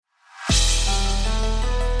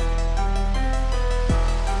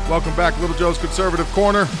Welcome back, Little Joe's Conservative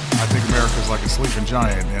Corner. I think America's like a sleeping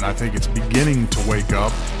giant, and I think it's beginning to wake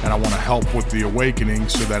up, and I want to help with the awakening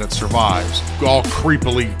so that it survives. All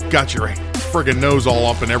creepily got your friggin' nose all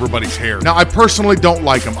up in everybody's hair. Now, I personally don't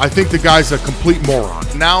like him. I think the guy's a complete moron.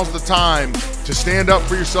 Now's the time to stand up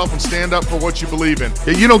for yourself and stand up for what you believe in.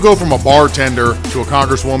 You don't go from a bartender to a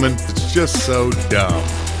congresswoman. It's just so dumb.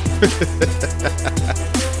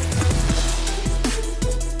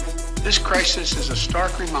 This crisis is a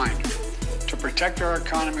stark reminder. To protect our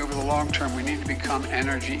economy over the long term, we need to become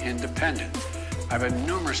energy independent. I've had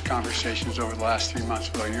numerous conversations over the last 3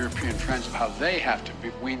 months with our European friends of how they have to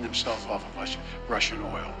wean themselves off of Russian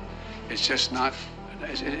oil. It's just not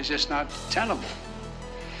tenable.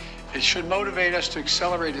 It should motivate us to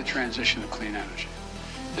accelerate the transition to clean energy.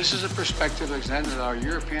 This is a perspective that our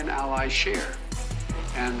European allies share,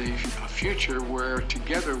 and a future where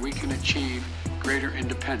together we can achieve greater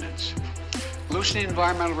independence. Loosening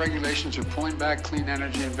environmental regulations or pulling back clean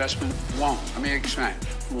energy investment will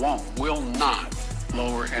not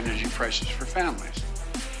lower energy prices for families.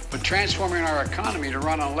 But transforming our economy to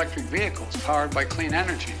run on electric vehicles powered by clean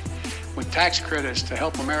energy, with tax credits to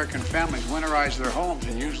help American families winterize their homes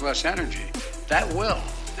and use less energy, that will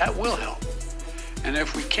help. And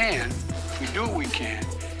if we do what we can,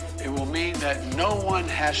 it will mean that no one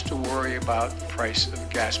has to worry about the price of a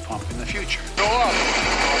gas pump in the future. Go up.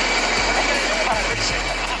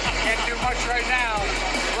 Can't do much right now.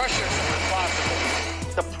 Russia's responsible.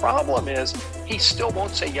 The problem is he still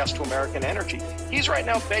won't say yes to American energy. He's right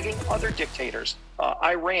now begging other dictators,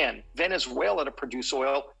 Iran, Venezuela, to produce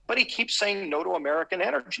oil, but he keeps saying no to American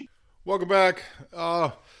energy. Welcome back.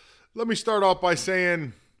 Let me start off by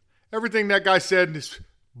saying everything that guy said is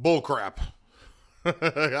bullcrap.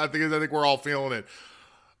 I think we're all feeling it.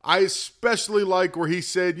 I especially like where he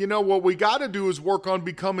said, what we got to do is work on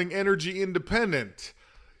becoming energy independent.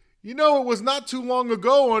 It was not too long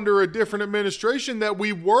ago under a different administration that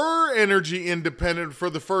we were energy independent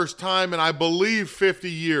for the first time in, I believe,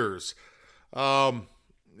 50 years. You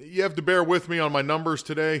have to bear with me on my numbers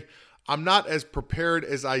today. I'm not as prepared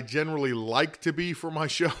as I generally like to be for my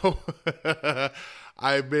show.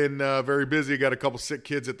 I've been very busy. Got a couple sick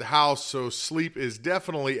kids at the house, so sleep is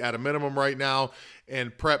definitely at a minimum right now.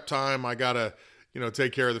 And prep time, I got to,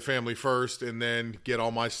 take care of the family first and then get all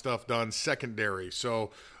my stuff done secondary. So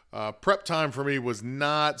prep time for me was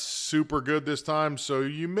not super good this time, so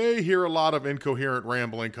you may hear a lot of incoherent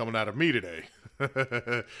rambling coming out of me today.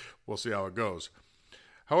 We'll see how it goes.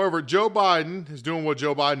 However, Joe Biden is doing what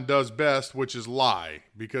Joe Biden does best, which is lie,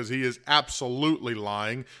 because he is absolutely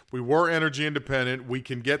lying. We were energy independent. We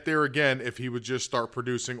can get there again if he would just start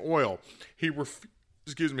producing oil. He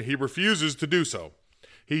refuses to do so.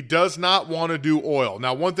 He does not want to do oil.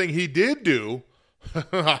 Now, one thing he did do,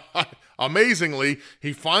 amazingly,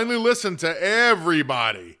 he finally listened to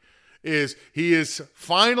everybody, is he is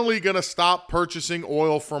finally going to stop purchasing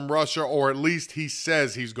oil from Russia, or at least he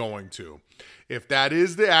says he's going to. If that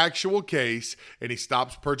is the actual case and he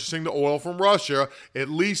stops purchasing the oil from Russia, at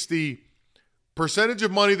least the percentage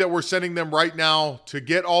of money that we're sending them right now to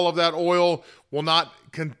get all of that oil will not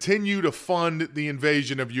continue to fund the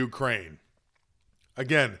invasion of Ukraine.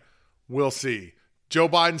 Again, we'll see. Joe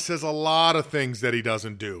Biden says a lot of things that he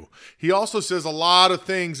doesn't do. He also says a lot of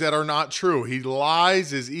things that are not true. He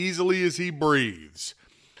lies as easily as he breathes.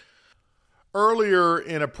 Earlier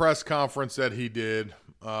in a press conference that he did,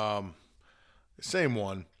 same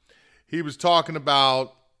one, he was talking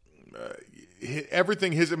about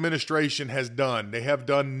everything his administration has done. They have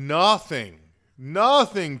done nothing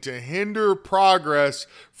to hinder progress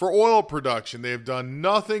for oil production. They have done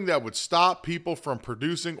nothing that would stop people from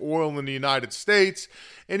producing oil in the United States.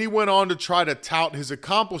 And he went on to try to tout his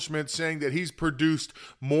accomplishments, saying that he's produced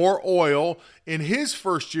more oil in his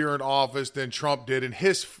first year in office than Trump did in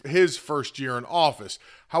his first year in office.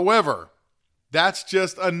 However, that's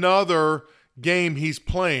just another game he's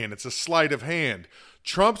playing. It's a sleight of hand.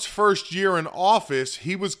 Trump's first year in office,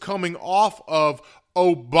 he was coming off of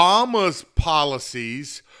Obama's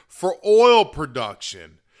policies for oil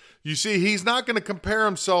production. You see, he's not going to compare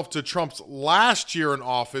himself to Trump's last year in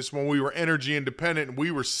office when we were energy independent and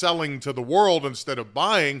we were selling to the world instead of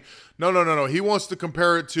buying. No. He wants to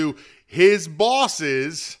compare it to his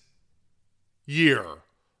boss's year.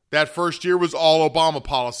 That first year was all Obama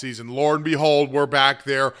policies, and Lord and behold, we're back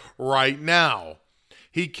there right now.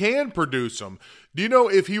 He can produce them. Do you know,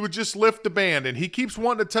 if he would just lift the ban, and he keeps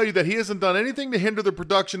wanting to tell you that he hasn't done anything to hinder the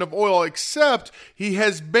production of oil, except he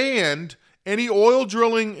has banned any oil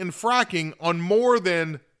drilling and fracking on more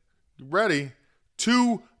than,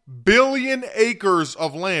 2 billion acres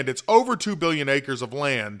of land. It's over 2 billion acres of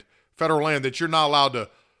land, federal land, that you're not allowed to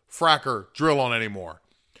fracker drill on anymore.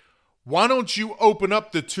 Why don't you open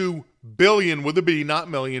up the 2 billion with a B, not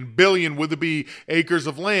million, billion with a B acres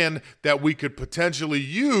of land that we could potentially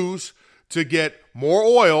use to get more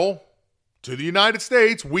oil to the United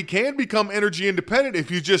States? We can become energy independent if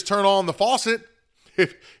you just turn on the faucet.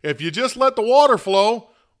 If you just let the water flow,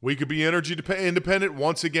 we could be energy independent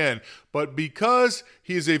once again. But because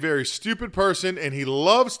he is a very stupid person and he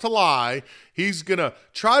loves to lie, he's going to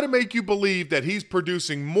try to make you believe that he's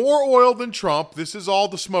producing more oil than Trump. This is all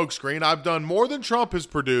the smokescreen. I've done more than Trump has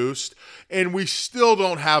produced, and we still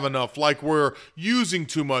don't have enough, like we're using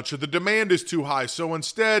too much or the demand is too high. So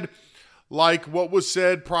instead, like what was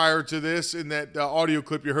said prior to this in that audio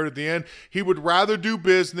clip you heard at the end, he would rather do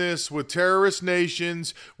business with terrorist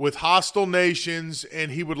nations, with hostile nations,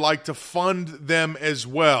 and he would like to fund them as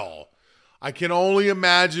well. I can only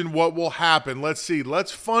imagine what will happen. Let's see.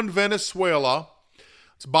 Let's fund Venezuela.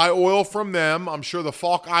 Let's buy oil from them. I'm sure the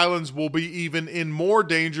Falk Islands will be even in more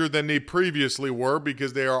danger than they previously were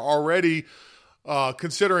because they are already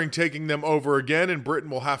considering taking them over again, and Britain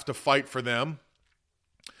will have to fight for them.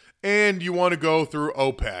 And you want to go through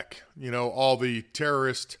OPEC, all the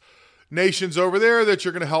terrorist nations over there that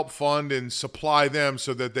you're going to help fund and supply them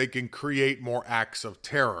so that they can create more acts of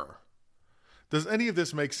terror. Does any of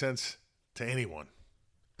this make sense to anyone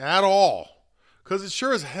at all? Because it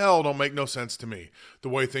sure as hell don't make no sense to me, the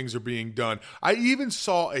way things are being done. I even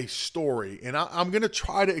saw a story, and I'm going to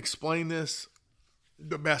try to explain this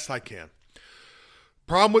the best I can.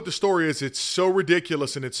 Problem with the story is it's so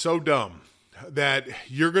ridiculous and it's so dumb that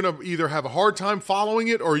you're going to either have a hard time following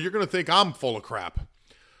it or you're going to think I'm full of crap.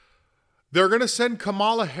 They're going to send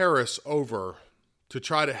Kamala Harris over to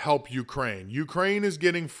try to help Ukraine. Ukraine is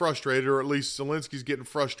getting frustrated, or at least Zelensky's getting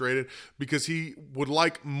frustrated because he would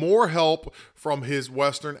like more help from his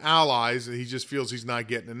Western allies and he just feels he's not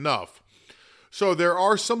getting enough. So there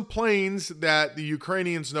are some planes that the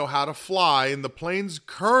Ukrainians know how to fly, and the planes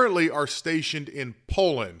currently are stationed in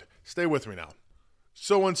Poland. Stay with me now.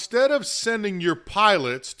 So instead of sending your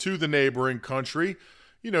pilots to the neighboring country,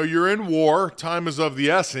 you're in war, time is of the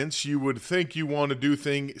essence, you would think you want to do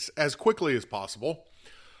things as quickly as possible.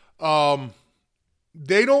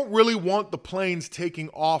 They don't really want the planes taking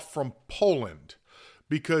off from Poland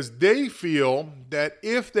because they feel that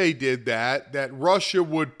if they did that, that Russia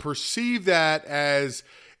would perceive that as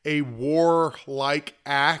a war-like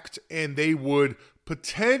act and they would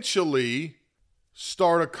potentially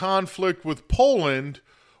start a conflict with Poland,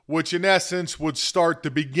 which in essence would start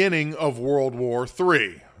the beginning of World War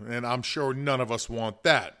III. And I'm sure none of us want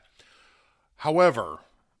that. However,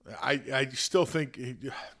 I still think,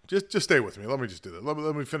 just stay with me. Let me just do that.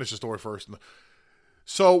 Let me finish the story first.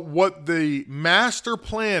 So what the master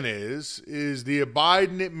plan is the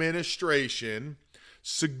Biden administration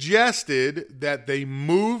suggested that they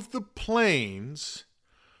move the planes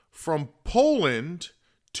from Poland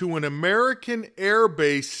to an American air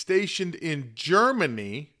base stationed in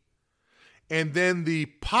Germany, and then the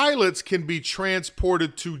pilots can be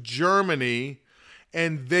transported to Germany,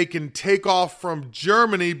 and they can take off from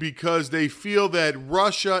Germany because they feel that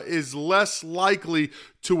Russia is less likely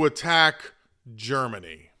to attack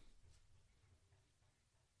Germany.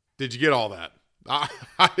 Did you get all that?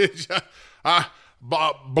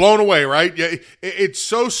 Blown away, right? Yeah, it's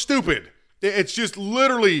so stupid. It's just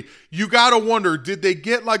literally, you got to wonder, did they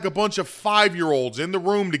get like a bunch of 5-year-olds in the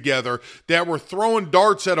room together that were throwing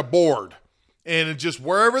darts at a board? And just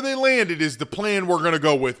wherever they landed is the plan we're going to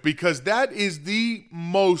go with, because that is the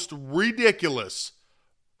most ridiculous.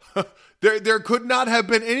 There could not have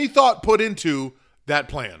been any thought put into that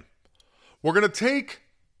plan. We're going to take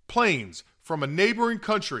planes from a neighboring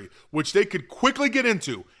country, which they could quickly get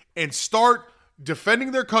into, and start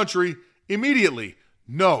defending their country immediately.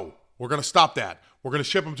 No. We're going to stop that. We're going to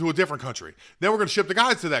ship them to a different country. Then we're going to ship the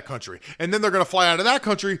guys to that country. And then they're going to fly out of that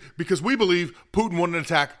country because we believe Putin wouldn't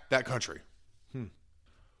attack that country.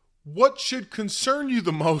 What should concern you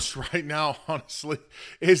the most right now, honestly,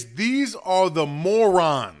 is these are the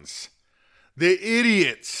morons, the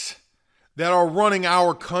idiots that are running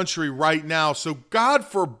our country right now. So God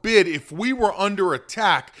forbid if we were under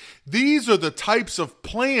attack, these are the types of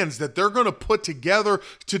plans that they're going to put together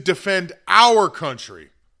to defend our country.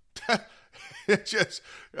 It's just,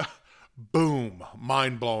 boom,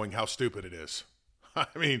 mind-blowing how stupid it is. I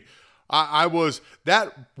mean, I was,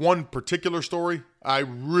 that one particular story, I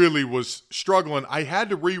really was struggling. I had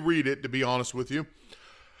to reread it, to be honest with you.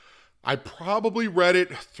 I probably read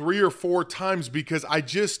it 3 or 4 times because I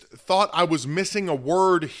just thought I was missing a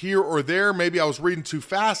word here or there. Maybe I was reading too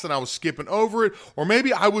fast and I was skipping over it, or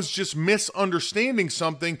maybe I was just misunderstanding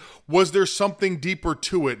something. Was there something deeper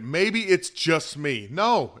to it? Maybe it's just me.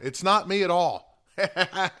 No, it's not me at all.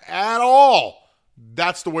 At all.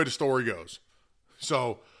 That's the way the story goes.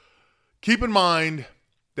 So keep in mind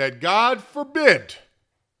that God forbid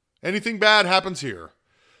anything bad happens here,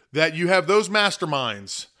 that you have those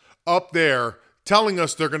masterminds up there telling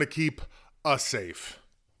us they're going to keep us safe.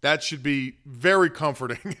 That should be very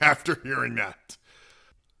comforting after hearing that.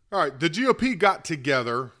 All right, the GOP got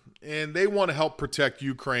together and they want to help protect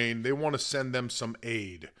Ukraine. They want to send them some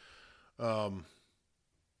aid. I'm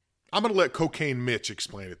going to let Cocaine Mitch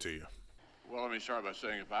explain it to you. Well, let me start by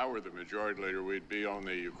saying if I were the majority leader, we'd be on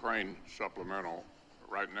the Ukraine supplemental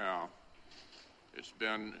right now. It's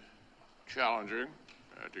been challenging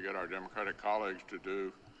to get our Democratic colleagues to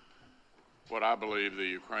do what I believe the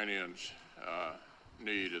Ukrainians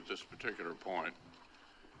need at this particular point.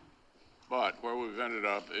 But where we've ended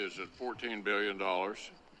up is at $14 billion.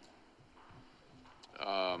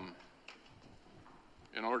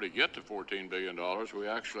 In order to get to $14 billion, we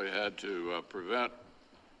actually had to prevent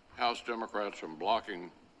House Democrats from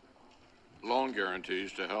blocking loan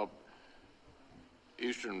guarantees to help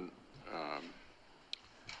Eastern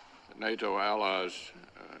NATO allies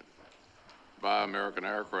buy American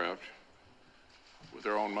aircraft with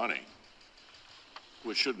their own money,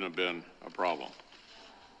 which shouldn't have been a problem.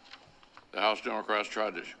 The House Democrats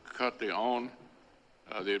tried to cut the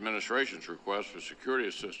administration's request for security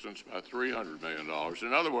assistance by $300 million.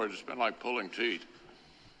 In other words, it's been like pulling teeth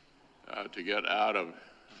to get out of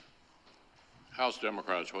House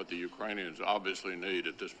Democrats what the Ukrainians obviously need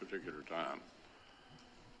at this particular time.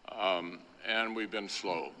 And we've been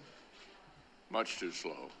slow, much too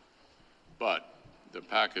slow. But the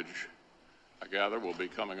package, I gather, will be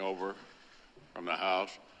coming over from the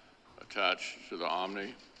House attached to the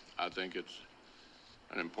Omni. I think it's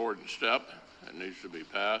an important step. It needs to be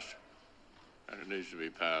passed, and it needs to be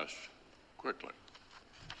passed quickly.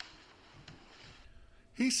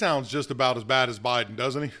 He sounds just about as bad as Biden,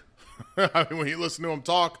 doesn't he? I mean, when you listen to him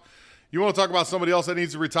talk, you want to talk about somebody else that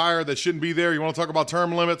needs to retire that shouldn't be there. You want to talk about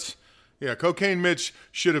term limits. Yeah, Cocaine Mitch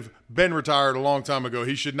should have been retired a long time ago.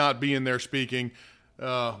 He should not be in there speaking.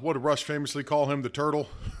 What did Rush famously call him? The turtle?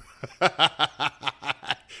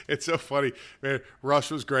 It's so funny. Man,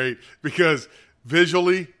 Rush was great because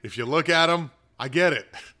visually, if you look at him, I get it.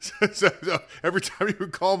 So every time you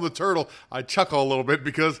would call him the turtle, I chuckle a little bit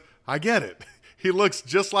because I get it. He looks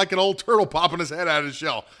just like an old turtle popping his head out of his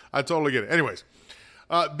shell. I totally get it. Anyways,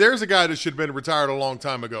 there's a guy that should have been retired a long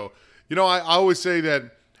time ago. You know, I always say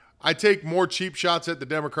that I take more cheap shots at the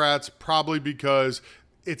Democrats probably because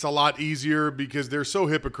it's a lot easier because they're so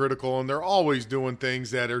hypocritical and they're always doing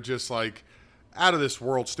things that are just like out of this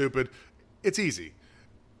world stupid. It's easy.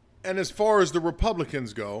 And as far as the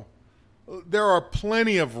Republicans go, there are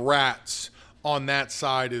plenty of rats on that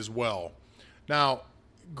side as well. Now,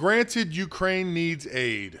 granted, Ukraine needs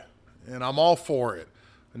aid, and I'm all for it.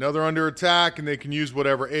 I know they're under attack, and they can use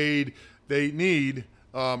whatever aid they need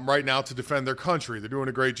right now to defend their country. They're doing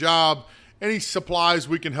a great job. Any supplies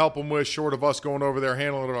we can help them with, short of us going over there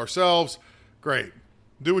handling it ourselves, great.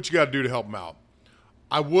 Do what you got to do to help them out.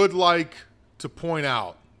 I would like to point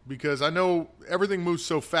out, because I know everything moves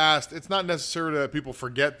so fast, it's not necessarily that people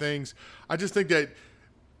forget things. I just think that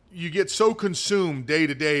you get so consumed day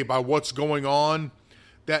to day by what's going on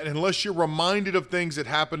that unless you're reminded of things that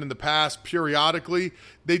happened in the past periodically,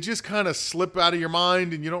 they just kind of slip out of your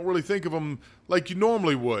mind and you don't really think of them like you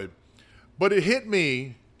normally would. But it hit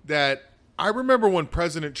me that I remember when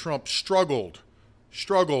President Trump struggled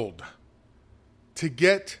to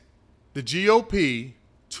get the GOP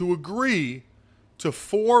to agree to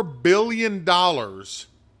 $4 billion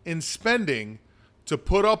in spending to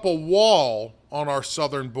put up a wall on our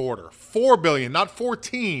southern border. $4 billion, not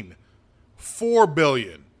 14. $4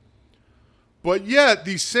 billion. But yet,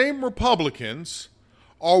 these same Republicans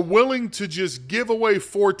are willing to just give away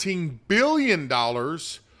 $14 billion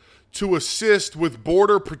to assist with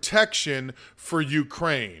border protection for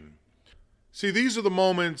Ukraine. See, these are the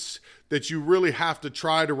moments that you really have to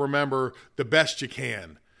try to remember the best you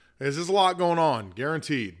can. There's a lot going on,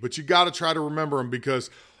 guaranteed. But you got to try to remember them because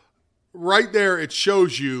right there it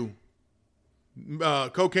shows you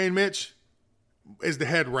Cocaine Mitch is the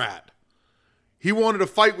head rat. He wanted to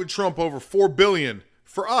fight with Trump over $4 billion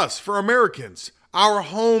for us, for Americans, our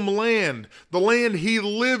homeland, the land he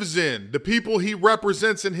lives in, the people he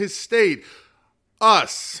represents in his state,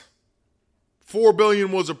 us. $4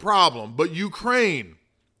 billion was a problem, but Ukraine,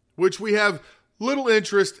 which we have little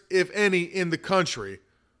interest, if any, in the country,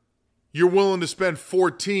 you're willing to spend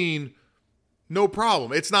 14, no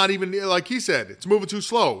problem. It's not even, like he said, it's moving too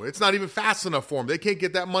slow. It's not even fast enough for them. They can't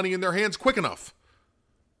get that money in their hands quick enough.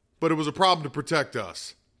 But it was a problem to protect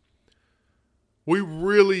us. We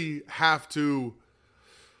really have to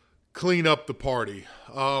clean up the party.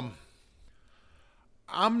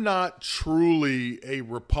 I'm not truly a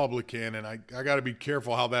Republican, and I got to be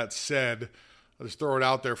careful how that's said. I'll just throw it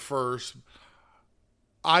out there first.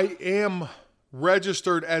 I am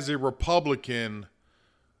registered as a Republican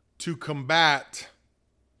to combat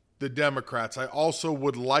the Democrats. I also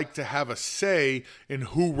would like to have a say in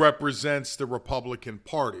who represents the Republican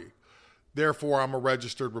Party. Therefore, I'm a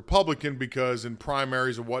registered Republican because in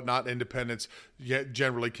primaries and whatnot, independents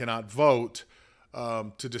generally cannot vote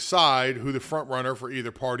to decide who the front runner for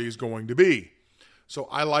either party is going to be. So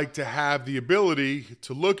I like to have the ability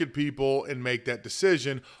to look at people and make that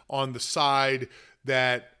decision on the side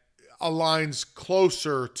that aligns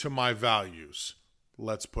closer to my values.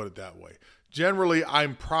 Let's put it that way. Generally,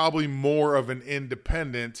 I'm probably more of an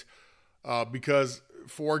independent because,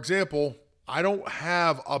 for example, I don't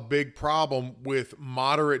have a big problem with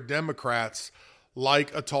moderate Democrats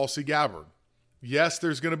like a Tulsi Gabbard. Yes,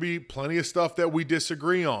 there's going to be plenty of stuff that we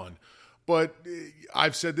disagree on, but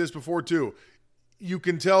I've said this before too. You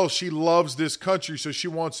can tell she loves this country, so she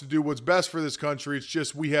wants to do what's best for this country. It's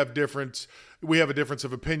just we have a difference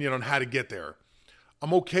of opinion on how to get there.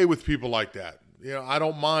 I'm okay with people like that. I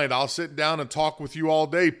don't mind. I'll sit down and talk with you all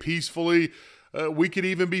day peacefully. We could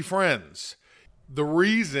even be friends. The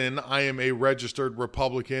reason I am a registered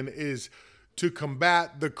Republican is to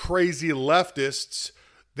combat the crazy leftists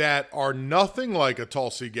that are nothing like a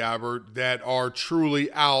Tulsi Gabbard, that are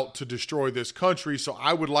truly out to destroy this country. So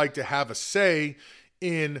I would like to have a say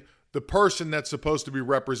in the person that's supposed to be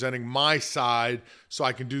representing my side so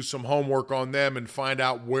I can do some homework on them and find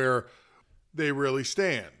out where they really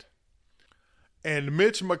stand. And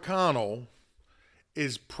Mitch McConnell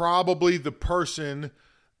is probably the person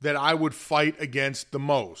that I would fight against the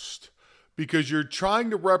most, because you're trying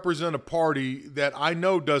to represent a party that I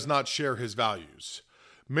know does not share his values.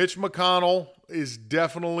 Mitch McConnell is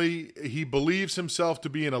definitely, he believes himself to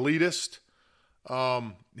be an elitist.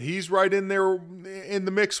 He's right in there in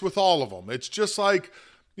the mix with all of them. It's just like,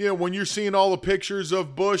 when you're seeing all the pictures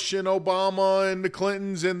of Bush and Obama and the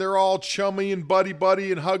Clintons, and they're all chummy and buddy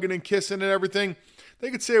and hugging and kissing and everything. They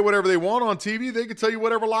could say whatever they want on TV. They could tell you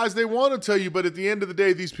whatever lies they want to tell you. But at the end of the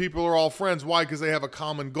day, these people are all friends. Why? Because they have a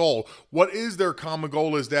common goal. What is their common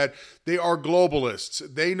goal is that they are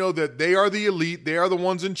globalists. They know that they are the elite. They are the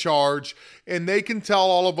ones in charge. And they can tell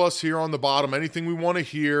all of us here on the bottom anything we want to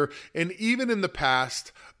hear. And even in the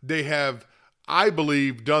past, they have, I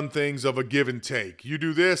believe, done things of a give and take. You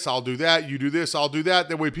do this, I'll do that. You do this, I'll do that.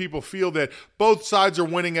 That way people feel that both sides are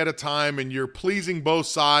winning at a time and you're pleasing both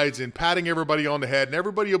sides and patting everybody on the head and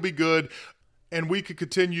everybody will be good. And we could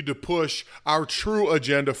continue to push our true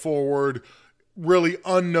agenda forward really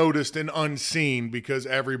unnoticed and unseen because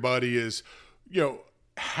everybody is,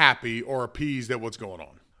 happy or appeased at what's going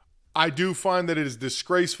on. I do find that it is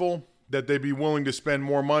disgraceful that they be willing to spend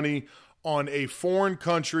more money on a foreign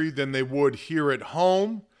country than they would here at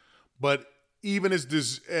home. But even as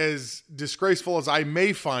disgraceful as I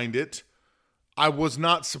may find it, I was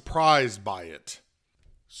not surprised by it.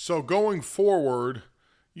 So going forward,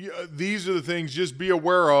 these are the things just be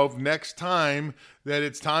aware of next time that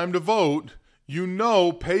it's time to vote.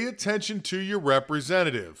 Pay attention to your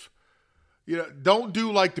representative. Don't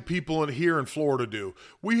do like the people here in Florida do.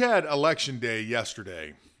 We had election day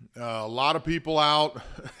yesterday. A lot of people out,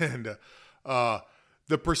 and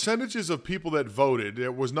the percentages of people that voted,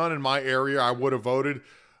 there was none in my area, I would have voted.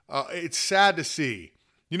 It's sad to see.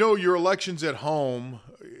 Your elections at home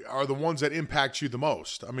are the ones that impact you the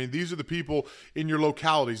most. I mean, these are the people in your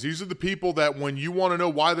localities. These are the people that when you want to know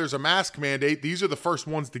why there's a mask mandate, these are the first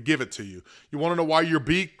ones to give it to you. You want to know why your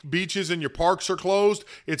beaches and your parks are closed?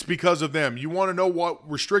 It's because of them. You want to know what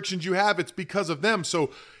restrictions you have? It's because of them. So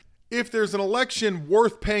if there's an election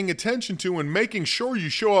worth paying attention to and making sure you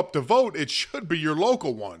show up to vote, it should be your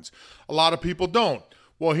local ones. A lot of people don't.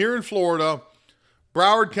 Well, here in Florida,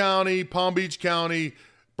 Broward County, Palm Beach County,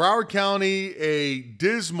 Broward County, a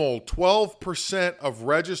dismal 12% of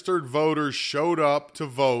registered voters showed up to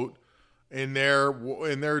vote in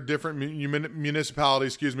their different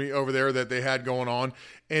municipalities, over there that they had going on.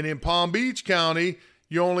 And in Palm Beach County,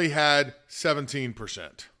 you only had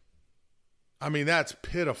 17%. I mean, that's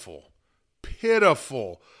pitiful.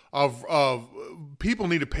 Of people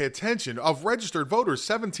need to pay attention. Of registered voters,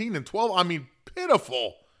 17 and 12, I mean,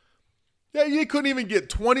 pitiful. Yeah, you couldn't even get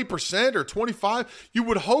 20% or 25%. You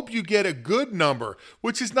would hope you get a good number,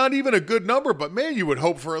 which is not even a good number, but man, you would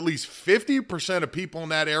hope for at least 50% of people in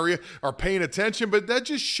that area are paying attention. But that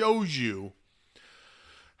just shows you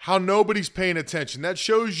how nobody's paying attention. That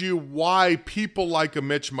shows you why people like a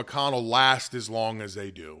Mitch McConnell last as long as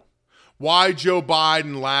they do. Why Joe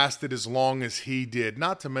Biden lasted as long as he did.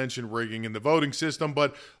 Not to mention rigging in the voting system,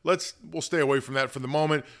 but we'll stay away from that for the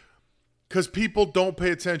moment. Because people don't pay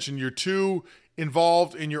attention. You're too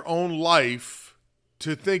involved in your own life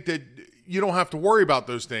to think that you don't have to worry about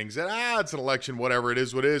those things. That, it's an election, whatever it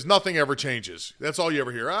is, what it is. Nothing ever changes. That's all you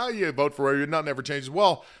ever hear. You vote for whatever, nothing ever changes.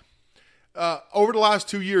 Well, over the last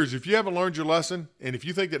 2 years, if you haven't learned your lesson, and if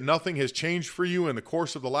you think that nothing has changed for you in the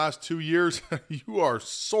course of the last 2 years, you are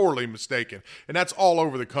sorely mistaken. And that's all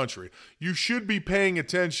over the country. You should be paying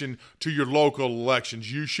attention to your local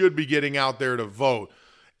elections. You should be getting out there to vote.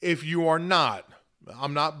 If you are not,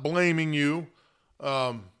 I'm not blaming you.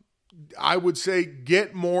 I would say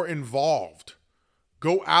get more involved.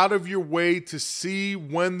 Go out of your way to see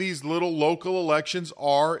when these little local elections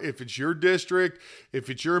are. If it's your district, if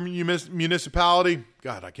it's your municipality,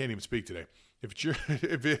 God, I can't even speak today. If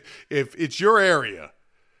it's your area,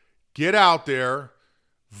 get out there,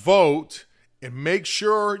 vote, and make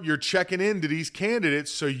sure you're checking into these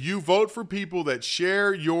candidates so you vote for people that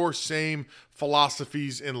share your same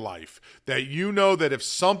philosophies in life. That you know that if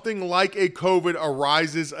something like a COVID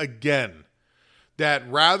arises again, that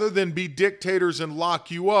rather than be dictators and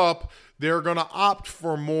lock you up, they're going to opt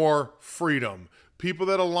for more freedom. People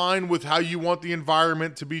that align with how you want the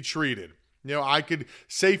environment to be treated. You know, I could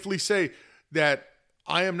safely say that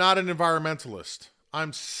I am not an environmentalist.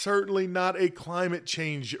 I'm certainly not a climate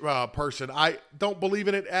change person. I don't believe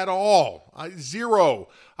in it at all. Zero.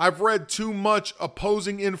 I've read too much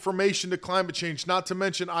opposing information to climate change, not to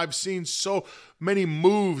mention I've seen so many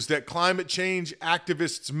moves that climate change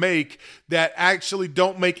activists make that actually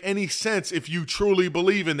don't make any sense if you truly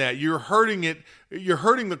believe in that. You're hurting it. You're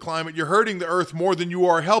hurting the climate. You're hurting the earth more than you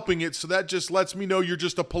are helping it. So that just lets me know you're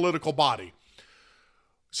just a political body.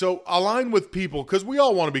 So align with people, because we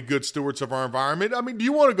all want to be good stewards of our environment. I mean, do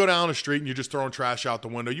you want to go down the street and you're just throwing trash out the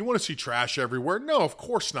window? You want to see trash everywhere? No, of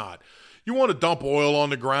course not. You want to dump oil on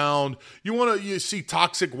the ground? You see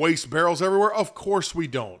toxic waste barrels everywhere? Of course we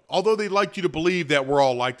don't. Although they'd like you to believe that we're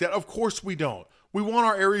all like that, of course we don't. We want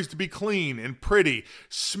our areas to be clean and pretty,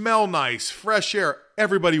 smell nice, fresh air.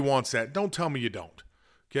 Everybody wants that. Don't tell me you don't.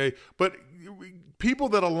 Okay? But people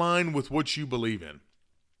that align with what you believe in,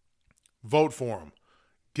 vote for them.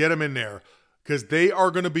 Get them in there, because they are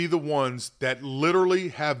going to be the ones that literally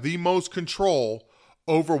have the most control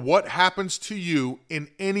over what happens to you in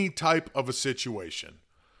any type of a situation.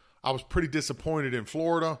 I was pretty disappointed in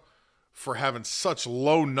Florida for having such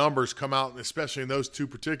low numbers come out, especially in those two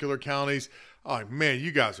particular counties. Oh, man,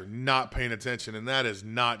 you guys are not paying attention, and that is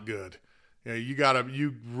not good. You know,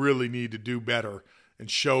 you really need to do better and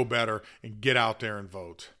show better and get out there and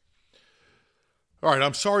vote. All right,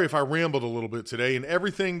 I'm sorry if I rambled a little bit today, and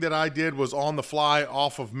everything that I did was on the fly,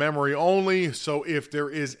 off of memory only. So if there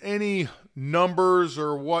is any numbers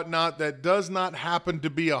or whatnot that does not happen to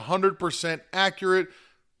be 100% accurate,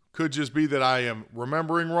 could just be that I am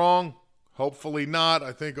remembering wrong. Hopefully not.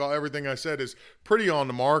 I think everything I said is pretty on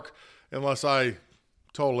the mark, unless I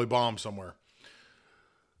totally bomb somewhere.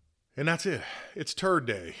 And that's it. It's Turd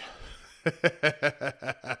Day.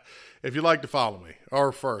 If you'd like to follow me,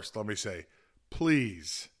 or first, let me say,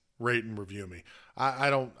 please rate and review me.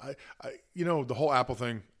 The whole Apple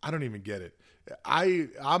thing, I don't even get it.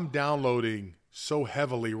 I'm downloading so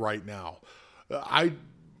heavily right now.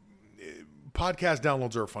 Podcast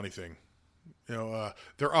downloads are a funny thing. You know,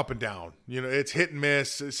 they're up and down. You know, it's hit and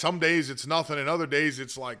miss. Some days it's nothing, and other days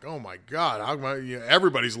it's like, oh my God,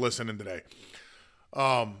 everybody's listening today.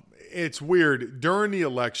 It's weird. During the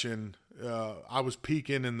election, I was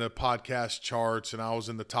peaking in the podcast charts, and I was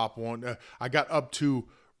in the top one. I got up to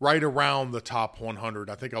right around the top 100.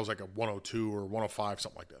 I think I was like a 102 or 105,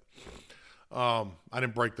 something like that. I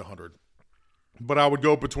didn't break the 100. But I would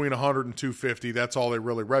go between 100 and 250. That's all they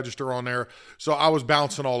really register on there. So I was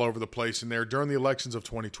bouncing all over the place in there during the elections of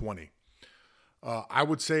 2020. I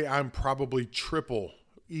would say I'm probably triple,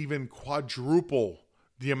 even quadruple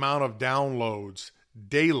the amount of downloads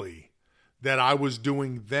daily that I was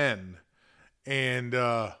doing then. And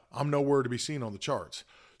I'm nowhere to be seen on the charts.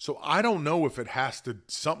 So I don't know if it has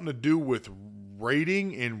something to do with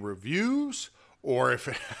rating and reviews, or if,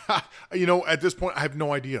 at this point, I have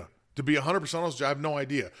no idea. To be 100% honest, I have no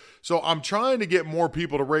idea. So I'm trying to get more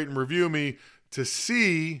people to rate and review me to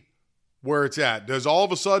see where it's at? Does all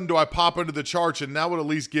of a sudden do I pop into the charts and that would at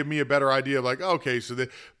least give me a better idea of like, okay, so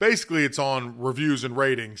basically it's on reviews and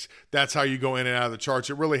ratings. That's how you go in and out of the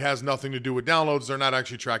charts. It really has nothing to do with downloads. They're not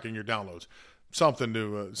actually tracking your downloads. Something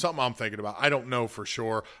I'm thinking about. I don't know for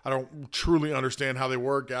sure. I don't truly understand how they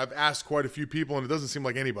work. I've asked quite a few people and it doesn't seem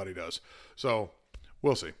like anybody does. So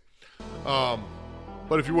we'll see.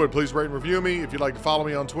 But if you would, please rate and review me. If you'd like to follow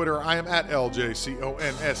me on Twitter, I am at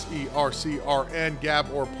LJCONSERCRN.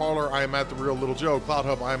 Gab or Parler, I am at The Real Little Joe. Cloud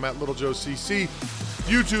Hub, I am at Little Joe CC.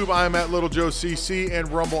 YouTube, I am at Little Joe CC.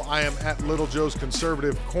 And Rumble, I am at Little Joe's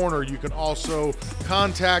Conservative Corner. You can also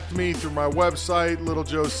contact me through my website,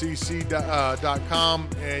 littlejoecc.com.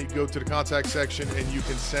 And you go to the contact section and you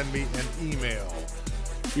can send me an email.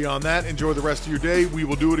 Beyond that, enjoy the rest of your day. We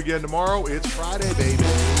will do it again tomorrow. It's Friday, baby.